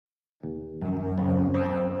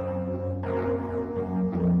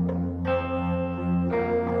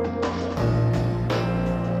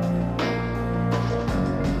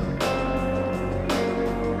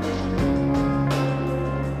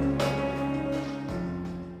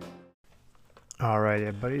All right,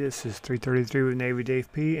 everybody, this is 333 with Navy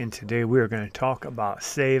Dave P, and today we are going to talk about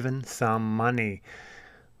saving some money.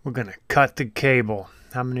 We're going to cut the cable.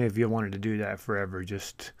 How many of you wanted to do that forever?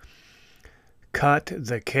 Just cut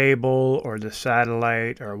the cable or the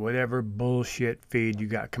satellite or whatever bullshit feed you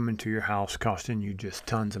got coming to your house costing you just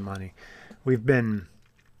tons of money. We've been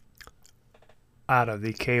out of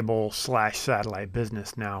the cable/satellite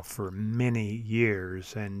business now for many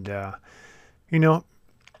years, and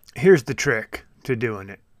here's the trick to doing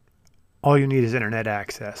it. All you need is internet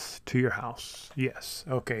access to your house. Yes.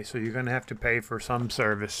 Okay, so you're going to have to pay for some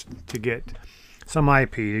service to get some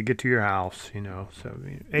IP to get to your house, So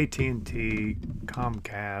AT&T,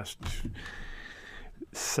 Comcast,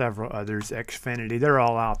 several others, Xfinity, they're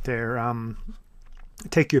all out there.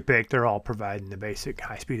 Take your pick. They're all providing the basic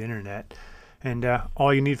high-speed internet. And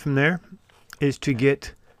all you need from there is to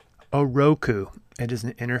get a Roku. It is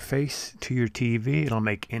an interface to your TV. It'll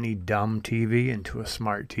make any dumb TV into a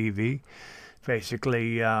smart TV.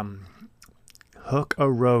 Basically, hook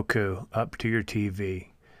a Roku up to your TV.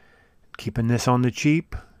 Keeping this on the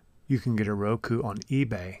cheap, you can get a Roku on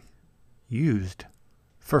eBay used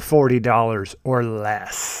for $40 or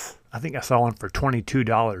less. I think I saw one for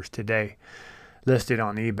 $22 today listed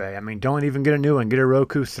on eBay. I mean, don't even get a new one. Get a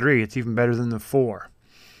Roku 3. It's even better than the 4.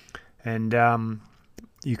 And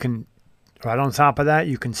you can... Right on top of that,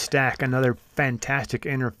 you can stack another fantastic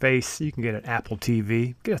interface. You can get an Apple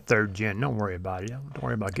TV, get a third gen. Don't worry about it. Don't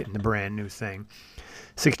worry about getting the brand new thing.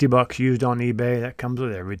 $60 used on eBay. That comes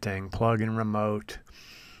with everything, plug-in remote,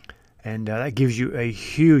 and that gives you a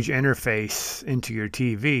huge interface into your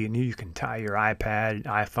TV. And you can tie your iPad,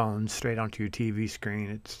 iPhone straight onto your TV screen.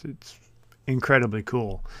 It's incredibly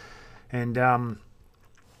cool. And on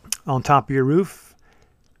top of your roof,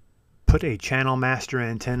 put a Channel Master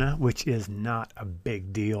antenna, which is not a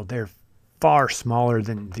big deal. They're far smaller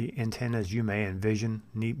than the antennas you may envision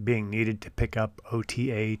being needed to pick up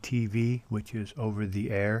OTA TV, which is over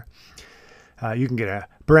the air. You can get a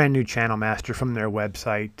brand new Channel Master from their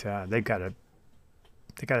website. They got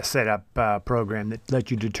a setup program that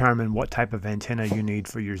lets you determine what type of antenna you need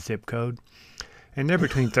for your zip code, and they're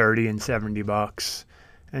between $30 and $70.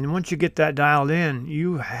 And once you get that dialed in,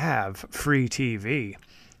 you have free TV.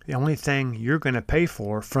 The only thing you're going to pay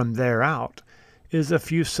for from there out is a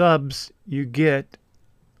few subs you get,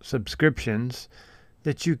 subscriptions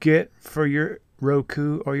that you get for your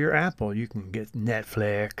Roku or your Apple. You can get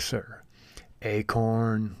Netflix or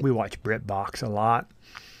Acorn. We watch BritBox a lot.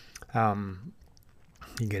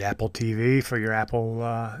 You get Apple TV for your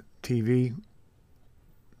Apple TV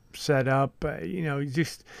setup.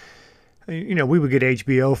 We would get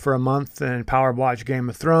HBO for a month and Power Watch Game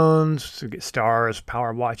of Thrones, we get Stars,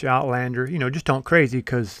 Power Watch Outlander. Just don't crazy,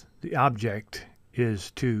 because the object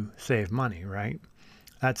is to save money, right?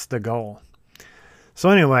 That's the goal. So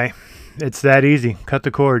anyway, it's that easy. Cut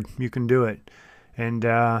the cord. You can do it. And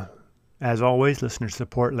as always, listener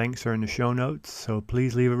support links are in the show notes. So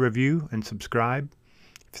please leave a review and subscribe.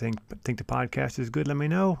 If you think the podcast is good, let me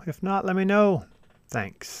know. If not, let me know.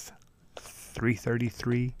 Thanks.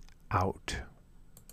 333 out.